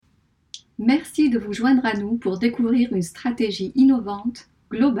Merci de vous joindre à nous pour découvrir une stratégie innovante,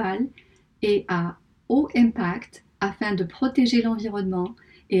 globale et à haut impact afin de protéger l'environnement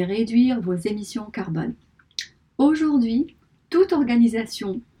et réduire vos émissions carbone. Aujourd'hui, toute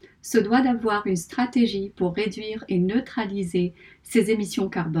organisation se doit d'avoir une stratégie pour réduire et neutraliser ses émissions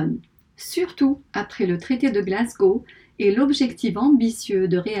carbone, surtout après le traité de Glasgow et l'objectif ambitieux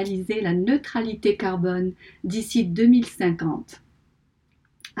de réaliser la neutralité carbone d'ici 2050.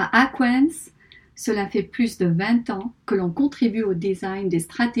 À Aquens, cela fait plus de 20 ans que l'on contribue au design des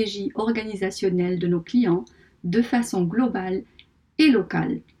stratégies organisationnelles de nos clients de façon globale et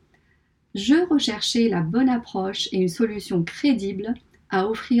locale. Je recherchais la bonne approche et une solution crédible à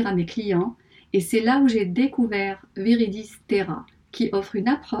offrir à mes clients et c'est là où j'ai découvert Viridis Terra, qui offre une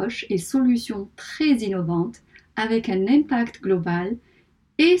approche et solution très innovante avec un impact global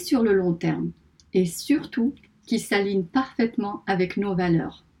et sur le long terme, et surtout qui s'aligne parfaitement avec nos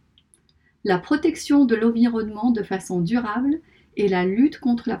valeurs. La protection de l'environnement de façon durable et la lutte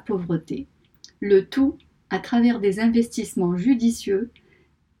contre la pauvreté. Le tout à travers des investissements judicieux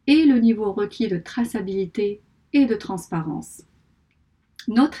et le niveau requis de traçabilité et de transparence.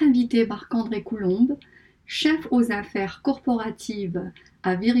 Notre invité Marc-André Coulombe, chef aux affaires corporatives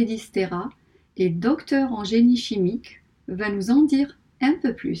à Viridis Terra et docteur en génie chimique, va nous en dire un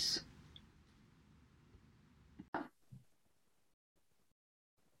peu plus.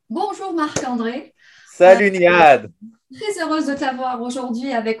 Bonjour Marc-André. Salut Niad! Très heureuse de t'avoir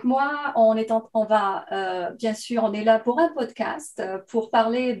aujourd'hui avec moi. Bien sûr, on est là pour un podcast pour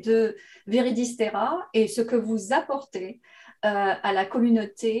parler de Viridis Terra et ce que vous apportez à la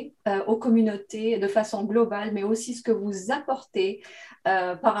communauté, aux communautés de façon globale, mais aussi ce que vous apportez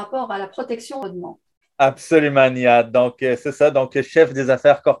par rapport à la protection de l'environnement. Absolument, Niad. Donc, c'est ça. Donc, chef des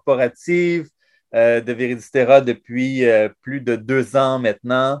affaires corporatives de Viridistera depuis plus de 2 ans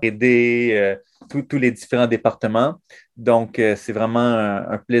maintenant, aider tous les différents départements. Donc, c'est vraiment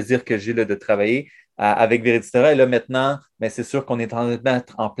un plaisir que j'ai là, de travailler avec Viridistera. Et là, maintenant, mais c'est sûr qu'on est en train de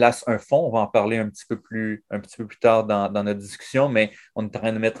mettre en place un fonds. On va en parler un petit peu plus tard dans notre discussion, mais on est en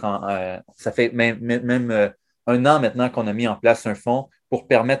train de mettre ça fait même 1 an maintenant qu'on a mis en place un fonds pour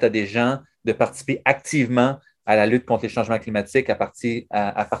permettre à des gens de participer activement à la lutte contre les changements climatiques, à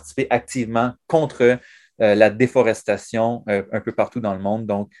participer activement contre la déforestation un peu partout dans le monde.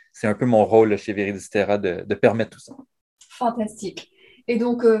 Donc, c'est un peu mon rôle là, chez Viridistera de permettre tout ça. Fantastique. Et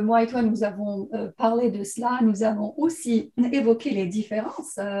donc, moi et toi, nous avons parlé de cela. Nous avons aussi évoqué les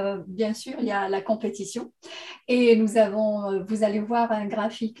différences. Bien sûr, il y a la compétition. Et vous allez voir un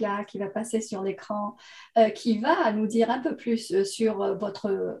graphique là qui va passer sur l'écran qui va nous dire un peu plus sur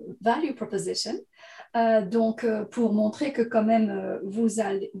votre value proposition. Pour montrer que quand même,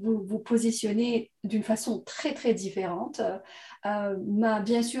 vous positionnez d'une façon très, très différente.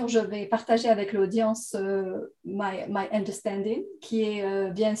 Bien sûr, je vais partager avec l'audience my understanding, qui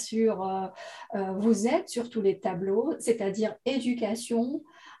est bien sûr, vous êtes sur tous les tableaux, c'est-à-dire éducation,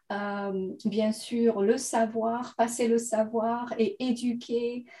 bien sûr, le savoir, passer le savoir et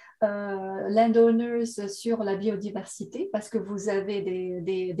éduquer landowners sur la biodiversité parce que vous avez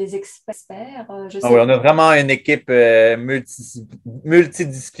des experts. Je Ah oui, sais. on a vraiment une équipe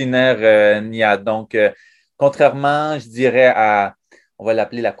multidisciplinaire, NIA. Donc, contrairement, je dirais, on va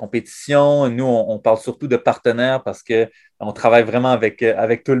l'appeler la compétition, nous, on parle surtout de partenaires parce qu'on travaille vraiment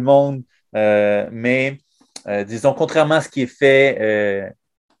avec tout le monde. Mais disons, contrairement à ce qui est fait,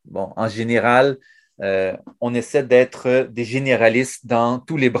 bon, en général, on essaie d'être des généralistes dans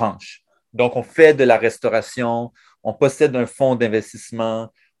toutes les branches. Donc, on fait de la restauration, on possède un fonds d'investissement,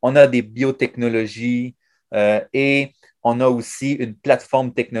 on a des biotechnologies et on a aussi une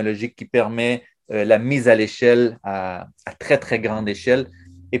plateforme technologique qui permet la mise à l'échelle à très, très grande échelle.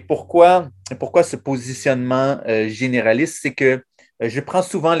 Et pourquoi ce positionnement généraliste? C'est que je prends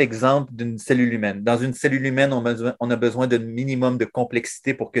souvent l'exemple d'une cellule humaine. Dans une cellule humaine, on a besoin d'un minimum de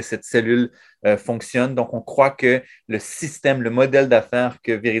complexité pour que cette cellule fonctionne. Donc, on croit que le système, le modèle d'affaires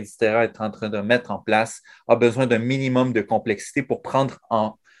que Viridistera est en train de mettre en place a besoin d'un minimum de complexité pour prendre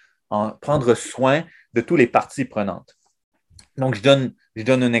soin de toutes les parties prenantes. Donc, je donne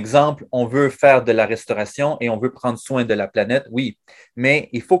un exemple. On veut faire de la restauration et on veut prendre soin de la planète, oui, mais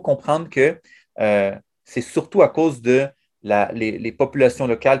il faut comprendre que c'est surtout à cause de les populations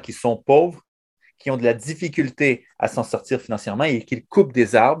locales qui sont pauvres, qui ont de la difficulté à s'en sortir financièrement et qui coupent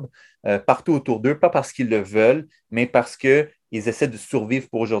des arbres partout autour d'eux, pas parce qu'ils le veulent, mais parce qu'ils essaient de survivre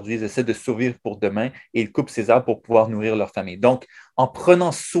pour aujourd'hui, ils essaient de survivre pour demain et ils coupent ces arbres pour pouvoir nourrir leur famille. Donc, en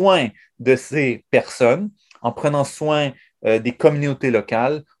prenant soin de ces personnes, en prenant soin des communautés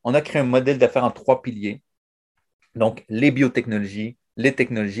locales, on a créé un modèle d'affaires en 3 piliers. Donc, les biotechnologies, les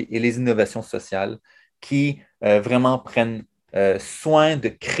technologies et les innovations sociales qui vraiment prennent soin de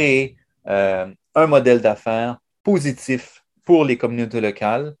créer un modèle d'affaires positif pour les communautés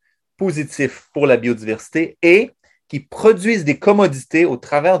locales, positif pour la biodiversité et qui produisent des commodités au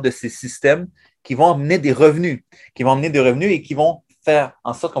travers de ces systèmes qui vont amener des revenus, et qui vont faire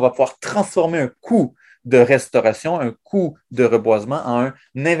en sorte qu'on va pouvoir transformer un coût de restauration, un coût de reboisement en un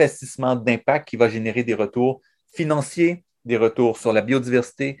investissement d'impact qui va générer des retours financiers, des retours sur la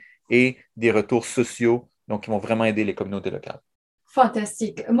biodiversité et des retours sociaux, donc qui vont vraiment aider les communautés locales.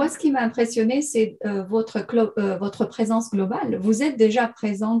 Fantastique. Moi, ce qui m'a impressionné, c'est votre présence globale. Vous êtes déjà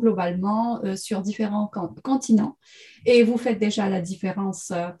présent globalement sur différents continents et vous faites déjà la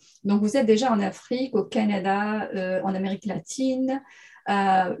différence. Donc, vous êtes déjà en Afrique, au Canada, en Amérique latine.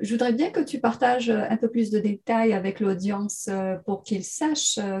 Je voudrais bien que tu partages un peu plus de détails avec l'audience pour qu'ils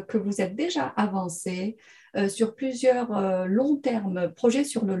sachent que vous êtes déjà avancé sur plusieurs long terme, projets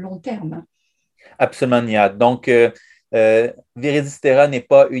sur le long terme. Absolument, Nia. Donc, Viridistera n'est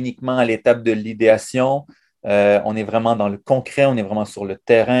pas uniquement à l'étape de l'idéation. On est vraiment dans le concret, on est vraiment sur le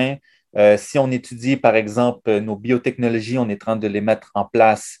terrain. Si on étudie, par exemple, nos biotechnologies, on est en train de les mettre en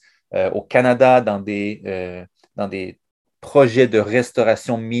place au Canada dans des projets de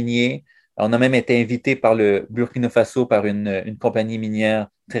restauration minier. On a même été invité par le Burkina Faso, par une compagnie minière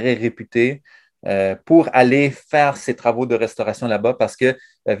très réputée, pour aller faire ces travaux de restauration là-bas parce que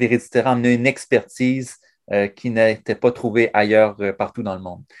Viridistera a amené une expertise qui n'était pas trouvée ailleurs partout dans le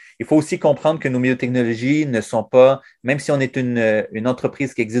monde. Il faut aussi comprendre que nos biotechnologies ne sont pas, même si on est une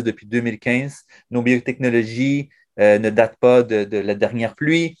entreprise qui existe depuis 2015, nos biotechnologies ne datent pas de la dernière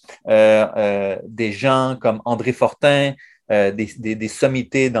pluie. Des gens comme André Fortin, des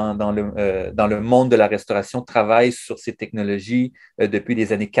sommités dans le monde de la restauration travaillent sur ces technologies depuis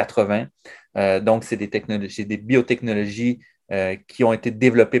les années 80. Donc, c'est des biotechnologies qui ont été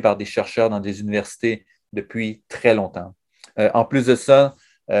développées par des chercheurs dans des universités depuis très longtemps. En plus de ça,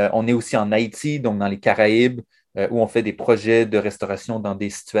 on est aussi en Haïti, donc dans les Caraïbes, où on fait des projets de restauration dans des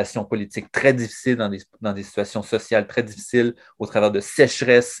situations politiques très difficiles, dans des situations sociales très difficiles, au travers de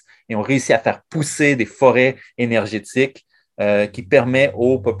sécheresse, et on réussit à faire pousser des forêts énergétiques qui permet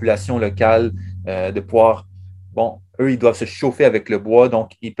aux populations locales de pouvoir, bon, eux, ils doivent se chauffer avec le bois,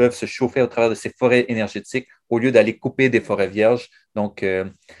 donc ils peuvent se chauffer au travers de ces forêts énergétiques au lieu d'aller couper des forêts vierges. Donc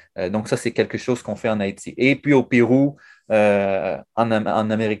ça, c'est quelque chose qu'on fait en Haïti. Et puis au Pérou, en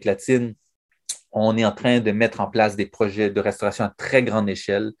Amérique latine, on est en train de mettre en place des projets de restauration à très grande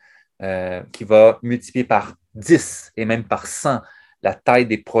échelle qui va multiplier par 10 et même par 100 la taille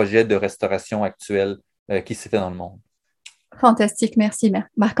des projets de restauration actuels qui se fait dans le monde. Fantastique, merci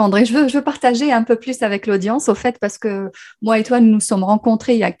Marc-André. Je veux partager un peu plus avec l'audience au fait parce que moi et toi, nous nous sommes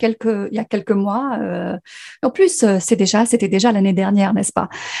rencontrés il y a quelques mois. En plus, c'était déjà l'année dernière, n'est-ce pas?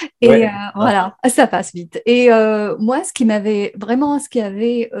 Et Oui. voilà, ça passe vite. Et moi, ce qui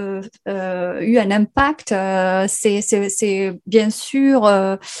avait eu un impact, c'est bien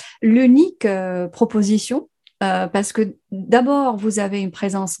sûr l'unique proposition parce que d'abord, vous avez une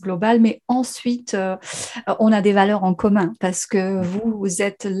présence globale, mais ensuite, on a des valeurs en commun parce que vous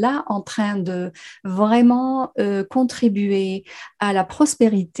êtes là en train de vraiment contribuer à la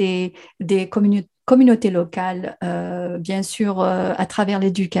prospérité des communautés locales, bien sûr, à travers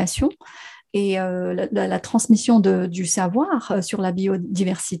l'éducation et la transmission du savoir sur la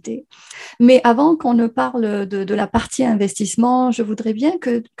biodiversité. Mais avant qu'on ne parle de la partie investissement, je voudrais bien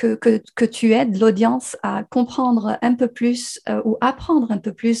que tu aides l'audience à comprendre un peu plus ou apprendre un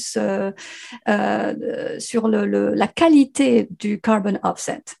peu plus sur la qualité du carbon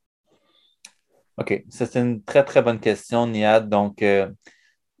offset. OK, ça c'est une très, très bonne question, Niad. Donc,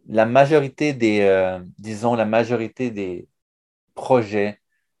 la majorité disons, la majorité des projets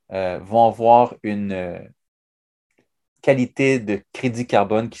vont avoir une qualité de crédit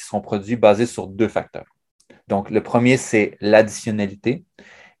carbone qui seront produits basés sur deux facteurs. Donc, le premier, c'est l'additionnalité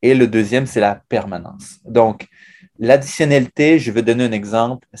et le deuxième, c'est la permanence. Donc, l'additionnalité, je vais donner un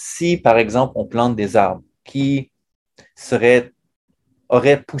exemple. Si, par exemple, on plante des arbres qui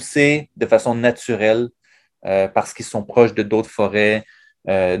auraient poussé de façon naturelle parce qu'ils sont proches de d'autres forêts,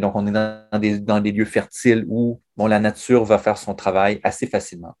 donc on est dans des lieux fertiles où bon, la nature va faire son travail assez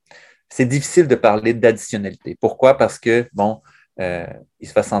facilement. C'est difficile de parler d'additionnalité. Pourquoi? Parce que, bon, il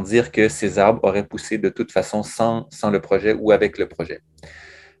se va sans dire que ces arbres auraient poussé de toute façon sans le projet ou avec le projet.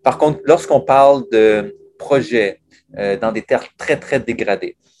 Par contre, lorsqu'on parle de projets dans des terres très, très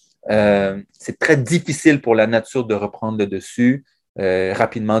dégradées, c'est très difficile pour la nature de reprendre le dessus,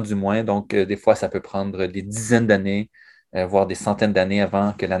 rapidement du moins. Donc, des fois, ça peut prendre des dizaines d'années, voire des centaines d'années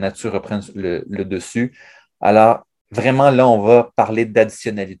avant que la nature reprenne le dessus. Alors, vraiment, là, on va parler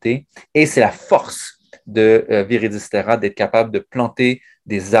d'additionnalité et c'est la force de Viridistera d'être capable de planter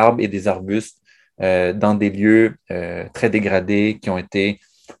des arbres et des arbustes dans des lieux très dégradés qui ont été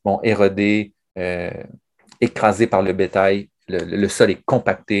érodés, écrasés par le bétail. Le sol est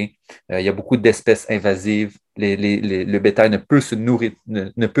compacté. Il y a beaucoup d'espèces invasives. Le bétail ne peut se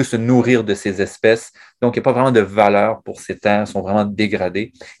nourrir de ces espèces. Donc, il n'y a pas vraiment de valeur pour ces terres. Elles sont vraiment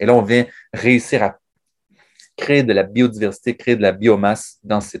dégradées. Et là, on vient réussir à créer de la biodiversité, créer de la biomasse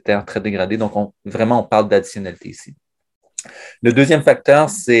dans ces terres très dégradées. Donc, on parle d'additionnalité ici. Le deuxième facteur,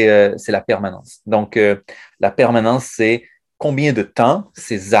 c'est la permanence. Donc, la permanence, c'est combien de temps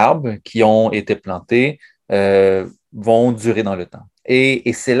ces arbres qui ont été plantés vont durer dans le temps.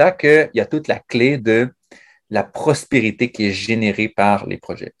 Et c'est là qu'il y a toute la clé de la prospérité qui est générée par les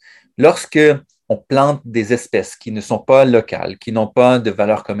projets. Lorsque on plante des espèces qui ne sont pas locales, qui n'ont pas de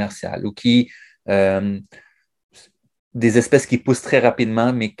valeur commerciale ou des espèces qui poussent très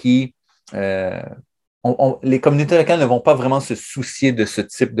rapidement, mais qui les communautés locales ne vont pas vraiment se soucier de ce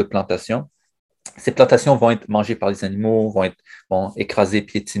type de plantation. Ces plantations vont être mangées par les animaux, vont être écrasées,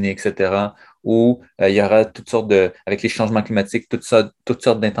 piétinées, etc. Ou il y aura avec les changements climatiques, toutes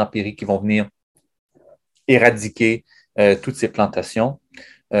sortes d'intempéries qui vont venir éradiquer toutes ces plantations.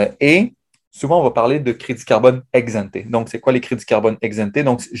 Et souvent, on va parler de crédits carbone exemptés. Donc, c'est quoi les crédits carbone exemptés?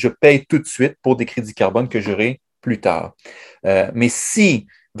 Donc, je paye tout de suite pour des crédits carbone que j'aurai plus tard. Mais si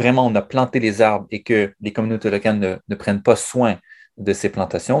vraiment on a planté les arbres et que les communautés locales ne prennent pas soin de ces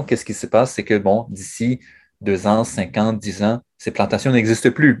plantations, qu'est-ce qui se passe? C'est que, d'ici 2 ans, 5 ans, 10 ans, ces plantations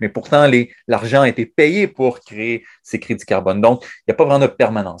n'existent plus. Mais pourtant, l'argent a été payé pour créer ces crédits carbone. Donc, il n'y a pas vraiment de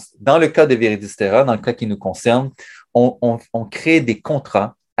permanence. Dans le cas de Viridistera, dans le cas qui nous concerne, on crée des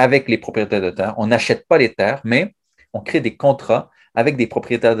contrats avec les propriétaires de terre. On n'achète pas les terres, mais on crée des contrats avec des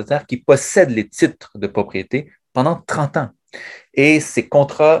propriétaires de terre qui possèdent les titres de propriété pendant 30 ans. Et ces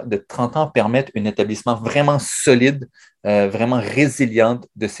contrats de 30 ans permettent un établissement vraiment solide, vraiment résilient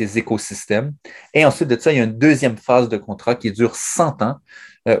de ces écosystèmes. Et ensuite de ça, il y a une deuxième phase de contrat qui dure 100 ans,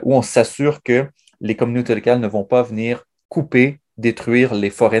 où on s'assure que les communautés locales ne vont pas venir couper, détruire les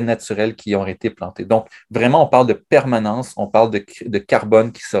forêts naturelles qui ont été plantées. Donc, vraiment, on parle de permanence, on parle de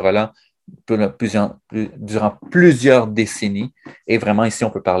carbone qui sera là durant plusieurs décennies. Et vraiment, ici,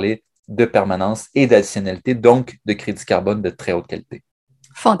 on peut parler de permanence et d'additionnalité, donc de crédit carbone de très haute qualité.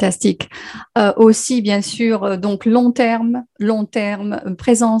 Fantastique. Aussi, bien sûr, donc long terme,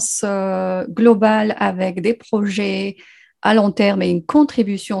 présence globale avec des projets à long terme et une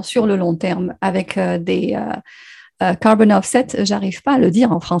contribution sur le long terme avec des carbon offset, j'arrive pas à le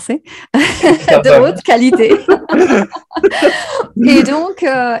dire en français, de haute qualité.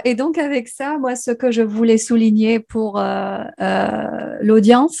 Et donc, avec ça, moi, ce que je voulais souligner pour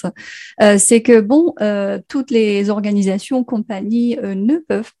l'audience, c'est que, toutes les organisations, compagnies ne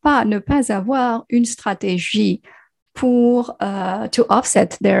peuvent pas ne pas avoir une stratégie pour to offset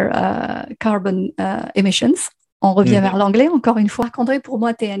their carbon emissions. On revient vers l'anglais, encore une fois. Marc-André, pour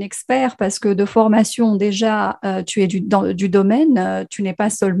moi, tu es un expert parce que de formation, déjà, tu es du domaine. Tu n'es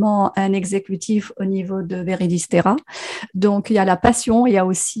pas seulement un exécutif au niveau de Viridistera. Donc, il y a la passion, il y a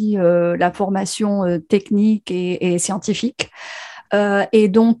aussi la formation technique et scientifique. Et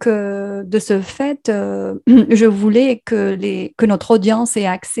donc, de ce fait, je voulais que notre audience ait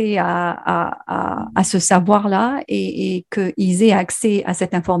accès à ce savoir-là et qu'ils aient accès à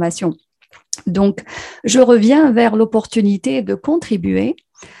cette information. Donc, je reviens vers l'opportunité de contribuer,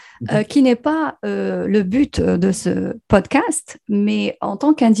 qui n'est pas le but de ce podcast, mais en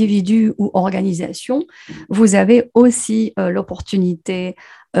tant qu'individu ou organisation, vous avez aussi l'opportunité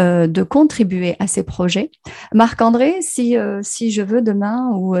de contribuer à ces projets. Marc-André, si je veux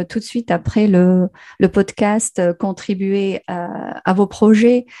demain ou tout de suite après le podcast contribuer à vos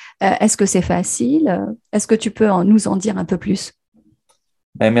projets, est-ce que c'est facile? Est-ce que tu peux nous en dire un peu plus?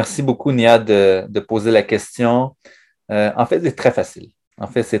 Merci beaucoup, Nia, de poser la question. En fait, c'est très facile. En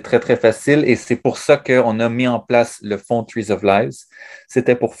fait, c'est très, très facile et c'est pour ça qu'on a mis en place le fonds Trees of Lives.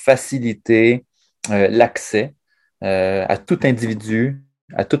 C'était pour faciliter l'accès à tout individu,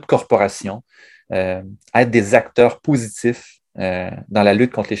 à toute corporation, à être des acteurs positifs dans la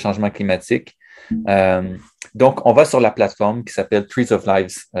lutte contre les changements climatiques. Donc, on va sur la plateforme qui s'appelle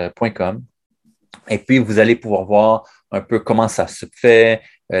treesoflives.com et puis vous allez pouvoir voir un peu comment ça se fait,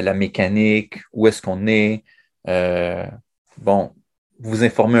 la mécanique, où est-ce qu'on est. Vous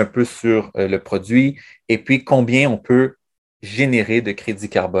informer un peu sur le produit et puis combien on peut générer de crédits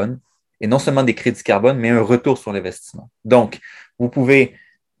carbone. Et non seulement des crédits carbone, mais un retour sur l'investissement. Donc, vous pouvez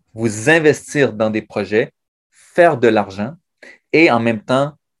vous investir dans des projets, faire de l'argent et en même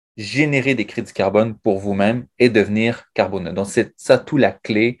temps générer des crédits carbone pour vous-même et devenir carboneutre. Donc, c'est ça tout la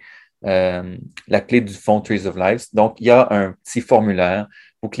clé du fonds Trees of Life. Donc, il y a un petit formulaire,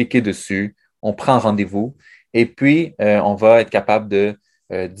 vous cliquez dessus, on prend rendez-vous et puis on va être capable de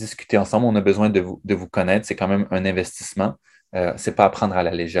discuter ensemble. On a besoin de vous connaître. C'est quand même un investissement. Ce n'est pas à prendre à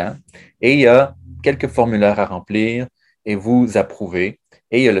la légère. Et il y a quelques formulaires à remplir et vous approuvez.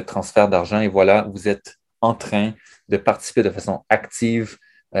 Et il y a le transfert d'argent et voilà, vous êtes en train de participer de façon active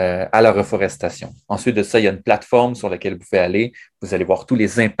à la reforestation. Ensuite de ça, il y a une plateforme sur laquelle vous pouvez aller. Vous allez voir tous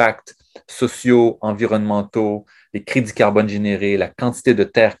les impacts sociaux, environnementaux, les crédits carbone générés, la quantité de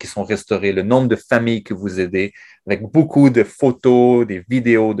terres qui sont restaurées, le nombre de familles que vous aidez, avec beaucoup de photos, des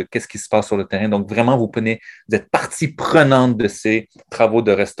vidéos de qu'est-ce qui se passe sur le terrain. Donc, vraiment, vous êtes partie prenante de ces travaux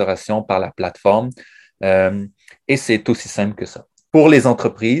de restauration par la plateforme. Et c'est aussi simple que ça. Pour les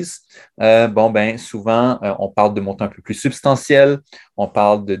entreprises, souvent, on parle de montants un peu plus substantiels, on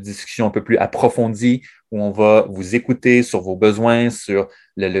parle de discussions un peu plus approfondies où on va vous écouter sur vos besoins, sur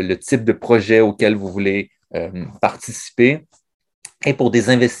le type de projet auquel vous voulez participer. Et pour des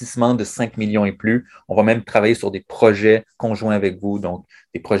investissements de 5 millions et plus, on va même travailler sur des projets conjoints avec vous, donc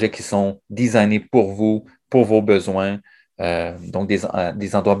des projets qui sont designés pour vous, pour vos besoins, donc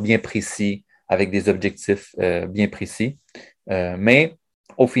des endroits bien précis, avec des objectifs bien précis. Mais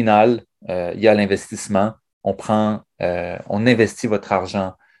au final, il y a l'investissement. On investit votre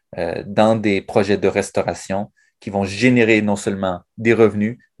argent dans des projets de restauration qui vont générer non seulement des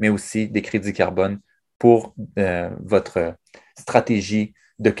revenus, mais aussi des crédits carbone pour votre stratégie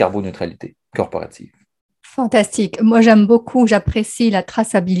de carboneutralité corporative. Fantastique. Moi, j'aime beaucoup, j'apprécie la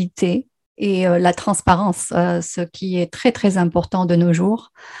traçabilité et la transparence, ce qui est très, très important de nos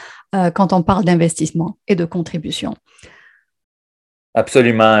jours quand on parle d'investissement et de contribution.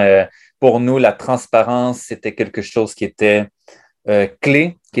 Absolument. Pour nous, la transparence, c'était quelque chose qui était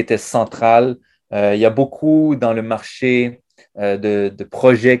clé, qui était central. Il y a beaucoup dans le marché de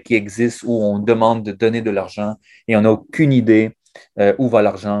projets qui existent où on demande de donner de l'argent et on n'a aucune idée où va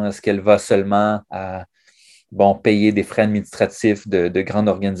l'argent. Est-ce qu'elle va seulement à payer des frais administratifs de grandes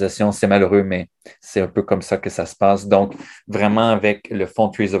organisations? C'est malheureux, mais c'est un peu comme ça que ça se passe. Donc, vraiment, avec le fonds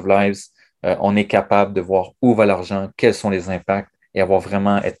Trees of Lives, on est capable de voir où va l'argent, quels sont les impacts et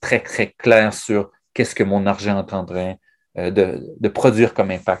être très, très clair sur qu'est-ce que mon argent entendrait de produire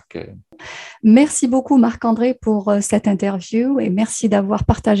comme impact. Merci beaucoup, Marc-André, pour cette interview et merci d'avoir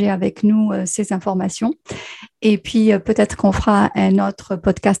partagé avec nous ces informations. Et puis, peut-être qu'on fera un autre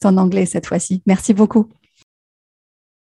podcast en anglais cette fois-ci. Merci beaucoup.